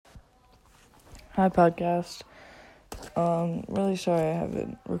Hi, podcast. Really sorry I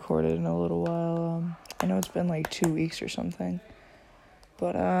haven't recorded in a little while. I know it's been like 2 weeks or something.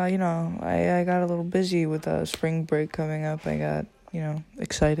 But, I got a little busy with spring break coming up. I got,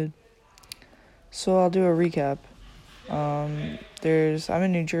 excited. So I'll do a recap. I'm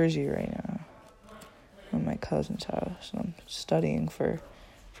in New Jersey right now. I'm at my cousin's house. And I'm studying for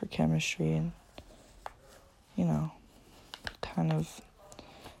chemistry and, kind of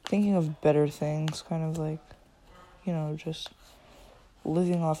thinking of better things, kind of like, just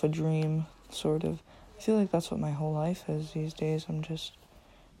living off a dream, sort of. I feel like that's what my whole life is these days. I'm just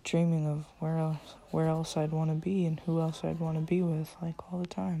dreaming of where else I'd want to be and who else I'd want to be with, like, all the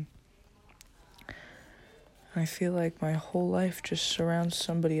time. I feel like my whole life just surrounds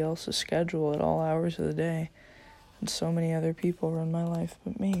somebody else's schedule at all hours of the day, and so many other people run my life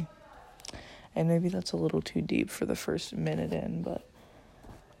but me. And maybe that's a little too deep for the first minute in, but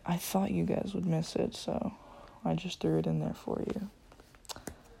I thought you guys would miss it, so I just threw it in there for you.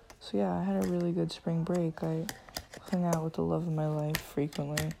 So yeah, I had a really good spring break. I hung out with the love of my life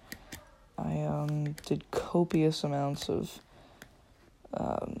frequently. I did copious amounts of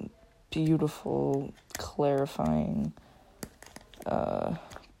beautiful, clarifying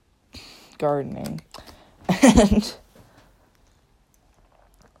gardening. And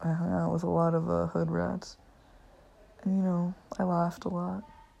I hung out with a lot of hood rats. And, I laughed a lot.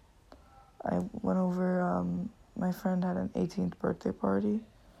 I went over, my friend had an 18th birthday party.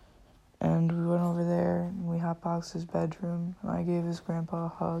 And we went over there, and we hotboxed his bedroom, and I gave his grandpa a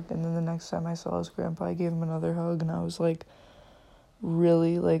hug, and then the next time I saw his grandpa, I gave him another hug, and I was,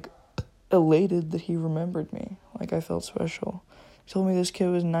 really, elated that he remembered me. I felt special. He told me this kid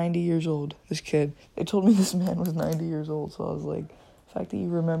was 90 years old. They told me this man was 90 years old, so I was like, the fact that you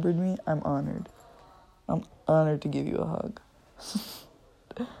remembered me, I'm honored. I'm honored to give you a hug.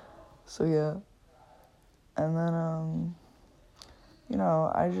 So, yeah. And then,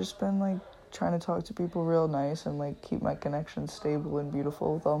 I just been, trying to talk to people real nice and, keep my connections stable and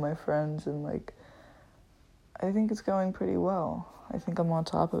beautiful with all my friends. And, I think it's going pretty well. I think I'm on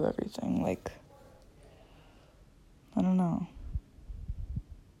top of everything. I don't know.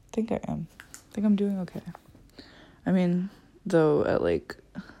 I think I am. I think I'm doing okay. I mean, though, at,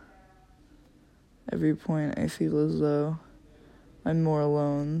 every point I feel as though I'm more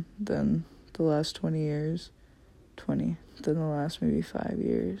alone than the last 20 years. Than the last maybe 5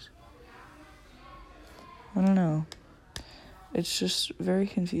 years. I don't know. It's just very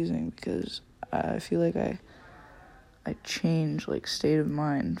confusing because I feel like I change, state of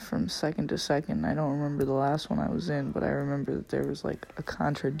mind from second to second. I don't remember the last one I was in, but I remember that there was, a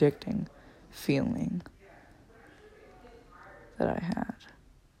contradicting feeling that I had.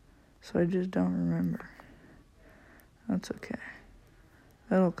 So I just don't remember. That's okay.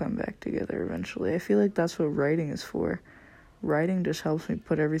 That'll come back together eventually. I feel like that's what writing is for. Writing just helps me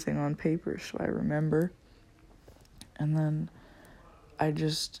put everything on paper so I remember. And then I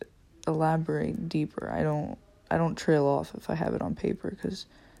just elaborate deeper. I don't trail off if I have it on paper because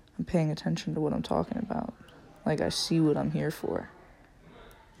I'm paying attention to what I'm talking about. I see what I'm here for.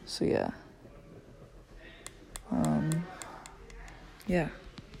 So yeah. Yeah.